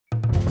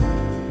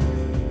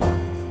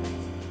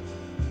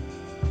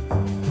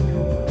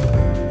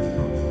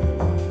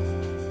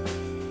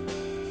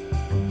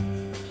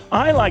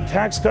I like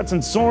tax cuts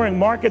and soaring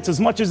markets as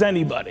much as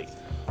anybody.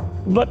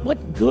 But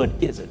what good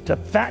is it to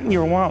fatten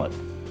your wallet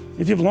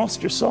if you've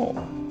lost your soul,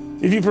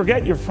 if you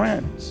forget your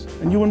friends,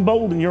 and you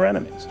embolden your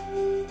enemies?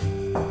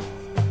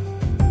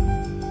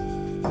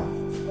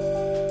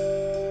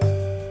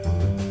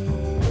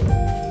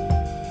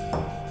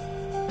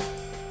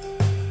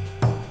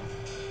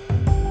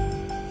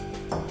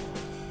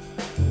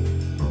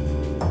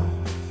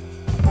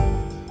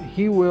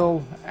 He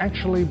will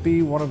actually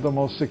be one of the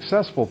most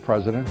successful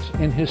presidents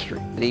in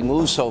history. He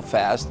moves so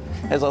fast,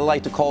 as I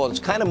like to call it, it's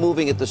kind of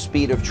moving at the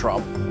speed of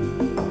Trump.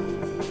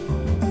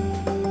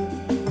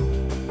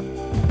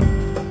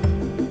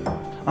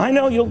 I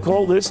know you'll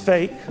call this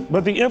fake,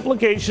 but the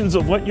implications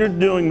of what you're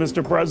doing,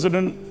 Mr.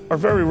 President, are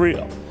very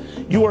real.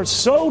 You are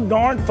so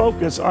darn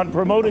focused on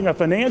promoting a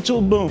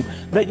financial boom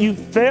that you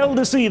fail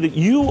to see that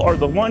you are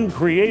the one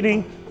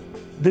creating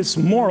this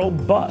moral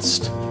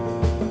bust.